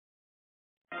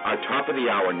Our top of the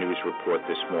hour news report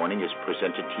this morning is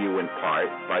presented to you in part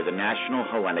by the National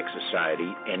Hellenic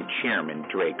Society and Chairman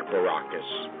Drake Barakas.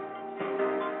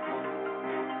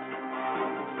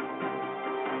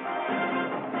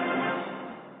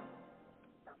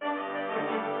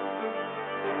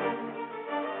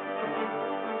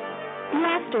 The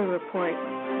After Report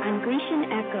on Grecian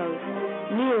Echoes,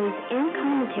 news and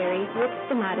commentary with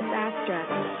Stamatis Astra.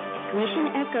 Grecian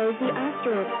Echoes, the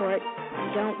After Report.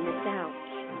 Don't miss out.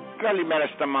 Kalimera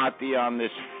Stamati on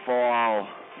this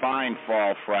fine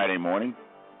fall Friday morning.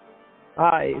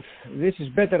 This is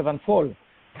better than fall.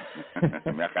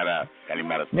 Μια χαρά.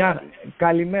 Καλημέρα Σταμάτη.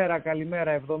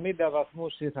 Καλημέρα. 70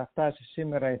 βαθμούς θα φτάσει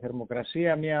σήμερα η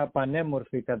θερμοκρασία. Μια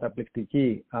πανέμορφη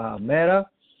καταπληκτική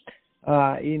μέρα.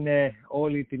 Είναι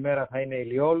όλη τη μέρα θα είναι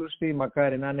ηλιόλουστη.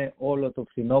 Μακάρι να είναι όλο το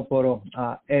φθινόπωρο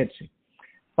έτσι.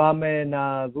 Πάμε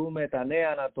να δούμε τα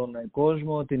νέα ανά τον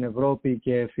κόσμο, την Ευρώπη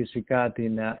και φυσικά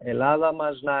την Ελλάδα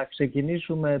μας. Να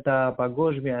ξεκινήσουμε τα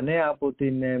παγκόσμια νέα από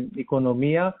την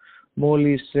οικονομία.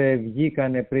 Μόλις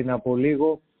βγήκανε πριν από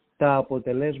λίγο τα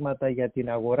αποτελέσματα για την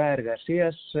αγορά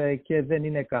εργασίας και δεν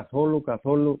είναι καθόλου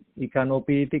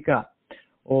ικανοποιητικά.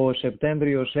 Ο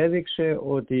Σεπτέμβριος έδειξε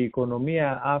ότι η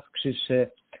οικονομία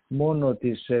αύξησε μόνο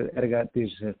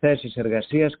τις θέσεις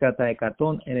εργασίας κατά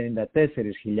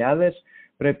 194.000.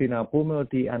 Πρέπει να πούμε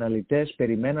ότι οι αναλυτές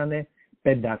περιμένανε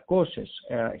 500.000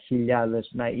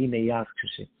 να είναι η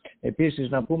αύξηση. Επίσης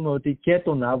να πούμε ότι και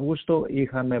τον Αύγουστο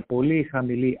είχαμε πολύ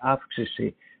χαμηλή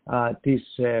αύξηση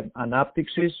της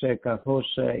ανάπτυξης,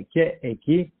 καθώς και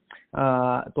εκεί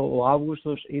ο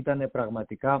Αύγουστος ήταν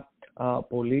πραγματικά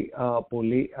πολύ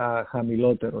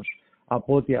χαμηλότερος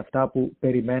από ό,τι αυτά που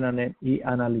περιμένανε οι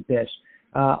αναλυτές.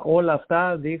 Όλα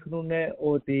αυτά δείχνουν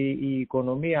ότι η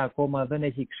οικονομία ακόμα δεν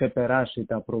έχει ξεπεράσει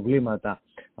τα προβλήματα,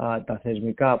 τα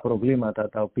θεσμικά προβλήματα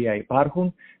τα οποία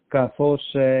υπάρχουν,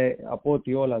 καθώς από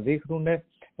ό,τι όλα δείχνουν,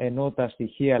 ενώ τα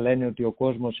στοιχεία λένε ότι ο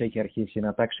κόσμος έχει αρχίσει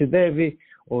να ταξιδεύει,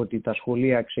 ότι τα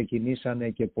σχολεία ξεκινήσανε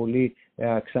και πολλοί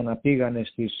ξαναπήγανε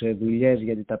στις δουλειές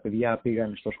γιατί τα παιδιά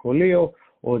πήγαν στο σχολείο,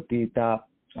 ότι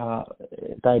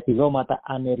τα επιδόματα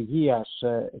ανεργίας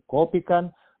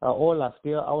κόπηκαν. Όλα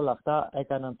αυτά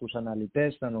έκαναν τους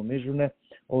αναλυτές να νομίζουν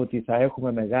ότι θα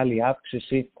έχουμε μεγάλη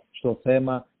αύξηση στο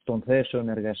θέμα των θέσεων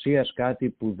εργασίας, κάτι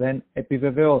που δεν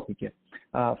επιβεβαιώθηκε.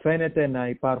 Φαίνεται να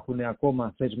υπάρχουν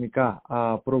ακόμα θεσμικά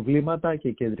προβλήματα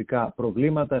και κεντρικά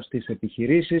προβλήματα στις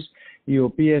επιχειρήσεις, οι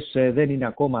οποίες δεν είναι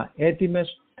ακόμα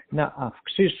έτοιμες να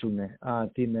αυξήσουν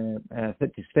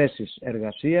τις θέσεις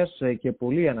εργασίας και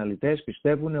πολλοί αναλυτές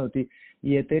πιστεύουν ότι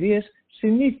οι εταιρείες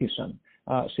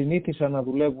συνήθισαν να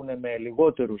δουλεύουν με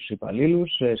λιγότερους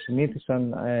υπαλλήλους,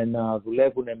 συνήθισαν να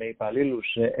δουλεύουν με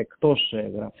υπαλλήλους εκτός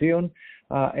γραφείων,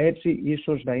 έτσι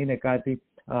ίσως να είναι κάτι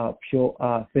πιο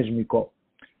θεσμικό.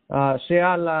 Σε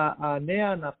άλλα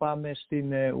νέα να πάμε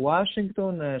στην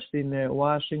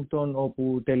Ουάσιγκτον,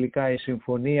 όπου τελικά η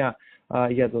συμφωνία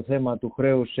για το θέμα του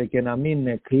χρέους και να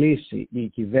μην κλείσει η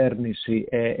κυβέρνηση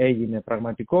έγινε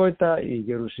πραγματικότητα. Η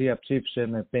Γερουσία ψήφισε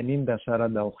με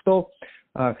 50-48.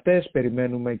 Χτες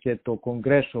περιμένουμε και το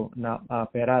Κογκρέσο να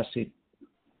περάσει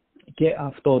και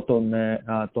αυτό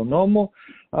τον νόμο.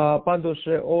 Πάντως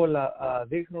όλα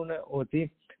δείχνουν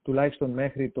ότι τουλάχιστον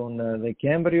μέχρι τον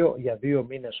Δεκέμβριο, για 2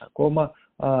 μήνες ακόμα,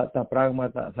 τα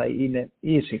πράγματα θα είναι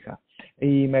ήσυχα.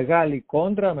 Η μεγάλη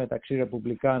κόντρα μεταξύ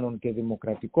Ρεπουμπλικάνων και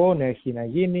Δημοκρατικών έχει να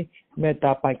γίνει με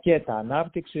τα πακέτα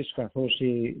ανάπτυξης, καθώς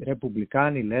οι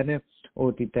Ρεπουμπλικάνοι λένε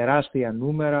ότι τεράστια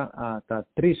νούμερα, τα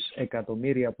 3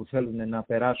 εκατομμύρια που θέλουν να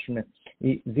περάσουν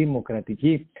οι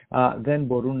Δημοκρατικοί, δεν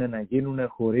μπορούν να γίνουν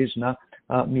χωρίς να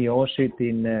μειώσει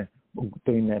την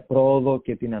πρόοδο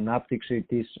και την ανάπτυξη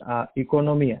της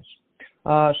οικονομίας.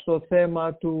 Στο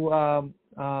θέμα του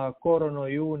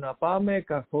κορονοϊού να πάμε,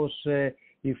 καθώς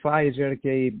η Pfizer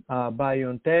και η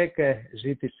BioNTech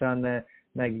ζήτησαν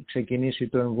να ξεκινήσει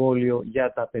το εμβόλιο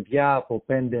για τα παιδιά από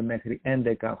 5 μέχρι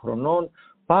 11 χρονών.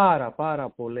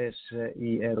 Πάρα πολλές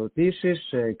οι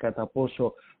ερωτήσεις, κατά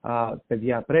πόσο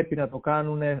παιδιά πρέπει να το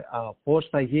κάνουν, πώς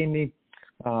θα γίνει,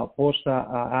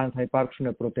 αν θα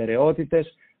υπάρξουν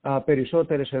προτεραιότητες.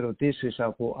 Περισσότερες ερωτήσεις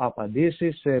από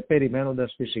απαντήσεις,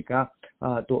 περιμένοντας φυσικά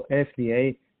το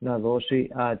FDA να δώσει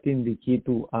την δική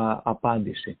του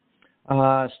απάντηση.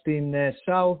 Στην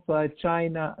South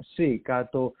China Sea,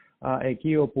 κάτω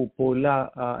εκεί όπου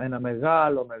ένα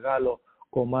μεγάλο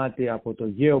κομμάτι από το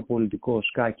γεωπολιτικό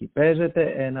σκάκι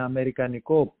παίζεται, ένα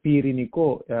αμερικανικό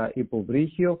πυρηνικό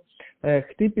υποβρύχιο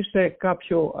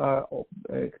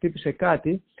χτύπησε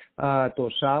κάτι το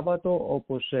Σάββατο,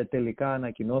 όπως τελικά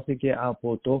ανακοινώθηκε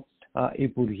από το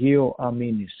Υπουργείο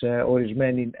Αμήνης.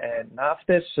 Ορισμένοι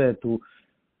ναύτες του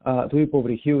του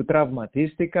υποβρυχίου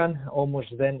τραυματίστηκαν,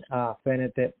 όμως δεν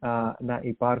φαίνεται να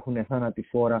υπάρχουν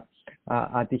θανατηφόρα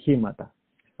ατυχήματα.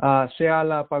 Σε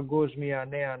άλλα παγκόσμια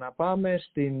νέα να πάμε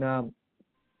στην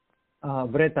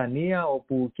Βρετανία,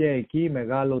 όπου και εκεί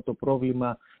μεγάλο το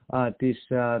πρόβλημα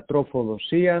της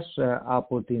τροφοδοσίας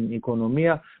από την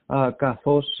οικονομία,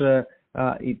 καθώς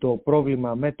το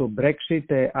πρόβλημα με το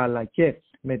Brexit αλλά και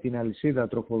με την αλυσίδα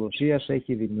τροφοδοσίας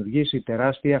έχει δημιουργήσει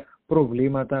τεράστια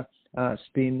προβλήματα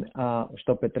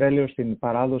στο πετρέλαιο, στην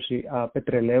παράδοση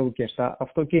πετρελαίου και στα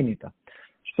αυτοκίνητα.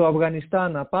 Στο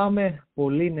Αφγανιστάν να πάμε,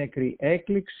 πολύ νεκρή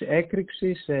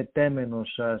έκρηξη σε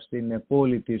τέμενος στην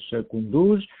πόλη της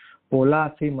Κουντούζ.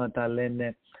 Πολλά θύματα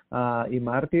λένε οι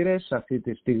μάρτυρες αυτή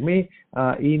τη στιγμή.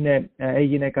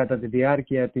 Έγινε κατά τη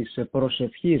διάρκεια της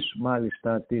προσευχής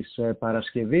μάλιστα της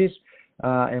Παρασκευής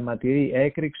αιματηρή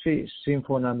έκρηξη.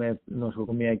 Σύμφωνα με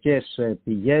νοσοκομιακές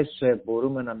πηγές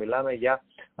μπορούμε να μιλάμε για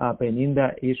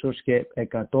 50 ίσως και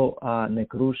 100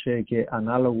 νεκρούς και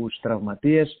ανάλογους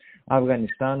τραυματίες.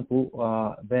 Αφγανιστάν που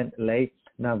δεν λέει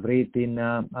να βρει την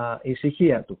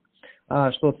ησυχία του.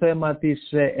 Στο θέμα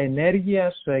της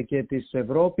ενέργειας και της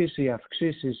Ευρώπης, οι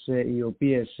αυξήσεις οι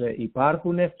οποίες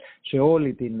υπάρχουν σε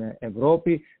όλη την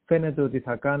Ευρώπη φαίνεται ότι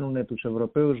θα κάνουν τους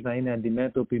Ευρωπαίους να είναι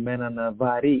αντιμέτωποι με έναν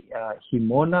βαρύ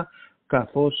χειμώνα,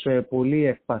 καθώς πολλοί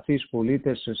ευπαθείς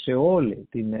πολίτες σε όλη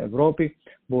την Ευρώπη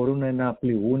μπορούν να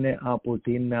πληγούν από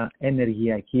την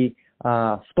ενεργειακή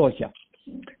φτώχεια.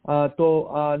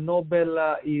 Το Νόμπελ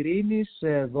Ειρήνης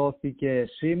δόθηκε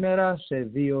σήμερα σε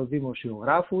 2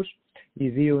 δημοσιογράφους. Οι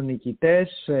 2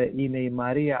 νικητές είναι η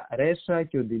Μαρία Ρέσα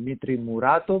και ο Δημήτρη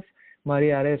Μουράτοφ.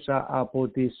 Μαρία Ρέσα από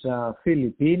τις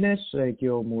Φιλιππίνες και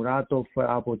ο Μουράτοφ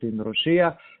από την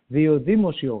Ρωσία. 2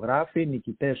 δημοσιογράφοι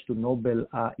νικητές του Νόμπελ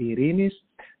Ειρήνης.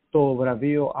 Το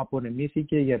βραβείο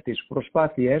απονεμήθηκε για τις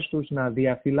προσπάθειές τους να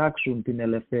διαφυλάξουν την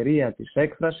ελευθερία της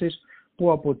έκφρασης,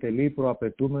 που αποτελεί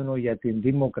προαπαιτούμενο για την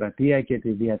δημοκρατία και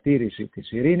τη διατήρηση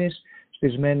της ειρήνης.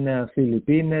 Στις μεν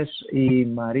Φιλιππίνες η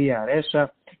Μαρία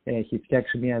Ρέσα έχει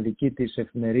φτιάξει μια δική της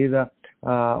εφημερίδα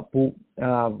που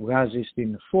βγάζει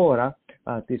στην φόρα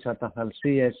τις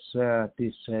αταχαλσίες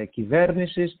της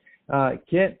κυβέρνησης,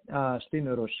 και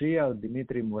στην Ρωσία ο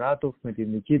Δημήτρη Μουράτοφ με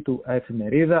την δική του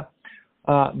εφημερίδα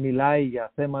μιλάει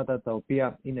για θέματα τα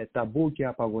οποία είναι ταμπού και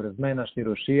απαγορευμένα στη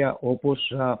Ρωσία,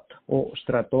 όπως ο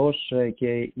στρατός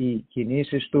και οι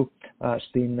κινήσεις του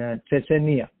στην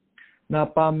Τσετσενία. Να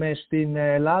πάμε στην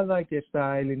Ελλάδα και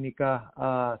στα ελληνικά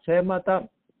θέματα,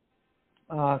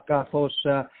 καθώς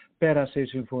πέρασε η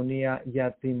συμφωνία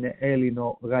για την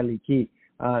Έλληνο-Γαλλική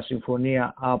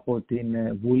συμφωνία από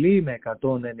την Βουλή με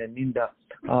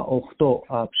 198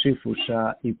 ψήφους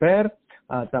υπέρ,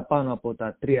 τα πάνω από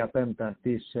τα 3/5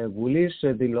 της Βουλής,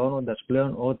 δηλώνοντας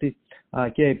πλέον ότι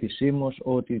και επισήμως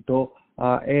ότι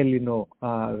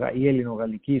η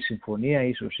Έλληνο-Γαλλική συμφωνία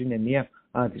ίσως είναι μία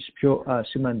τις πιο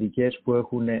σημαντικές που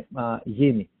έχουν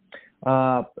γίνει.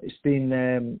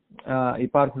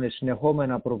 Υπάρχουν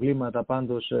συνεχόμενα προβλήματα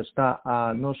πάντως στα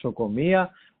νοσοκομεία,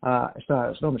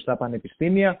 στα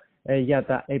πανεπιστήμια, για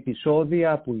τα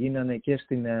επεισόδια που γίνανε και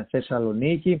στην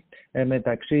Θεσσαλονίκη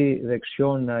μεταξύ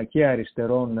δεξιών και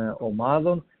αριστερών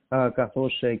ομάδων,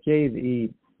 καθώς και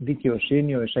η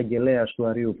δικαιοσύνη, ο εισαγγελέας του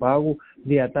Αρείου Πάγου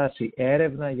διατάσσει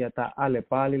έρευνα για τα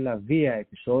αλλεπάλληλα βία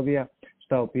επεισόδια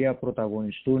στα οποία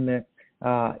πρωταγωνιστούν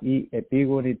οι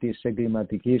επίγονοι της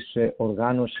εγκληματικής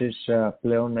οργάνωσης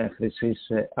πλέον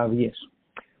Χρυσής Αυγής.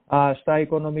 Στα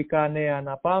οικονομικά νέα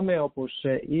να πάμε, όπως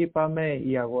είπαμε,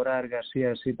 η αγορά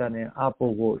εργασίας ήταν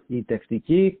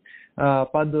απογοητευτική.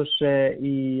 Πάντως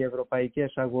οι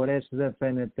ευρωπαϊκές αγορές δεν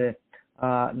φαίνεται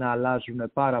να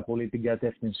αλλάζουν πάρα πολύ την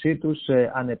κατεύθυνσή τους.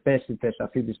 Ανεπαίσθητες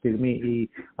αυτή τη στιγμή οι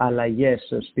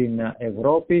αλλαγές στην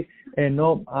Ευρώπη,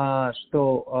 ενώ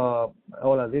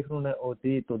όλα δείχνουν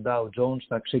ότι το Dow Jones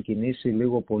θα ξεκινήσει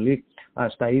λίγο πολύ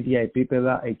στα ίδια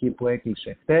επίπεδα εκεί που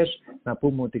έκλεισε χθες. Να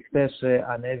πούμε ότι χθες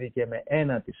ανέβηκε με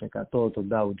 1% το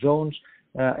Dow Jones.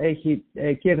 Έχει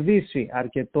κερδίσει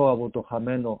αρκετό από το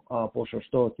χαμένο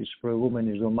ποσοστό της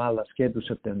προηγούμενης εβδομάδας και του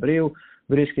Σεπτεμβρίου.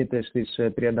 Βρίσκεται στις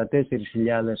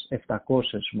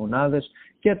 34.700 μονάδες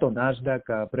και το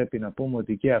Nasdaq πρέπει να πούμε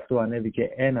ότι και αυτό ανέβηκε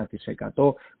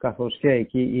 1%, καθώς και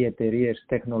εκεί οι εταιρείες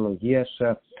τεχνολογίας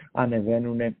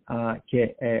ανεβαίνουν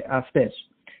και αυτές.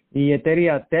 Η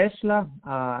εταιρεία Tesla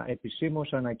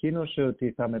επισήμως ανακοίνωσε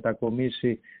ότι θα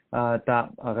μετακομίσει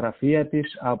τα γραφεία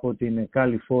της από την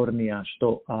Καλιφόρνια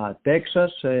στο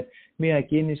Τέξας, μια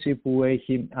κίνηση που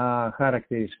έχει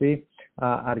χαρακτηριστεί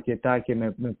αρκετά και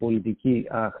με πολιτική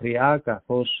χρειά,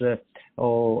 καθώς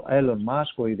ο Elon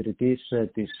Musk, ο ιδρυτής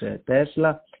της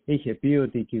Tesla, είχε πει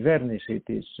ότι η κυβέρνηση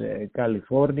της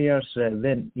Καλιφόρνιας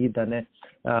δεν ήταν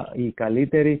η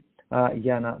καλύτερη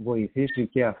για να βοηθήσει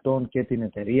και αυτόν και την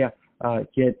εταιρεία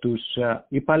και τους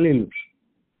υπαλλήλους.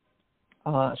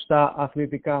 Στα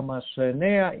αθλητικά μας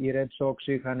νέα, οι Red Sox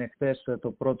είχαν χθες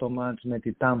το πρώτο μάτς με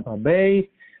τη Tampa Bay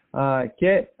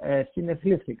και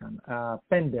συνεθλίφθηκαν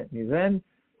 5-0.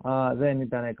 Δεν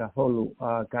ήταν καθόλου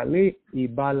καλή. Η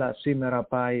μπάλα σήμερα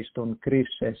πάει στον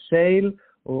Chris Sale,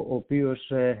 ο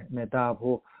οποίος μετά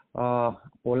από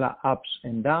πολλά ups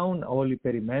and down, όλοι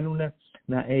περιμένουν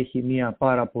να έχει μια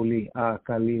πάρα πολύ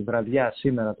καλή βραδιά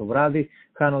σήμερα το βράδυ.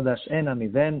 Χάνοντας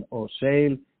 1-0, ο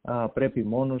Sale πρέπει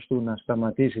μόνος του να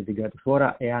σταματήσει την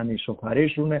κατηφόρα. Εάν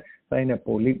ισοφαρίσουν, θα είναι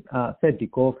πολύ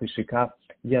θετικό φυσικά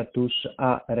για τους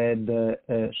Red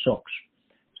Sox.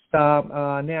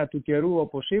 Στα νέα του καιρού,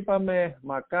 όπως είπαμε,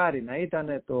 μακάρι να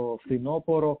ήταν το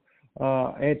φθινόπωρο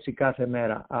έτσι κάθε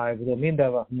μέρα. 70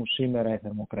 βαθμούς σήμερα η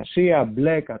θερμοκρασία,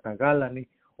 μπλε καταγάλανη,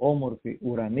 όμορφη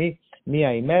ουρανή,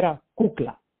 μία ημέρα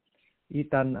κούκλα.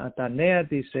 Ήταν τα νέα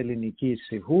της ελληνικής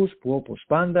ηχούς που όπως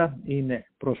πάντα είναι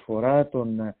προσφορά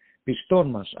των πιστών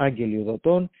μας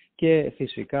αγγελιοδοτών και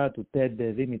φυσικά του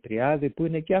Τέντε Δημητριάδη που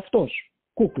είναι και αυτός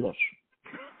κούκλος.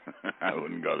 I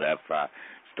wouldn't go that far.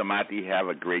 Stamati, have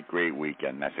a great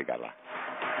weekend. Να σε καλά.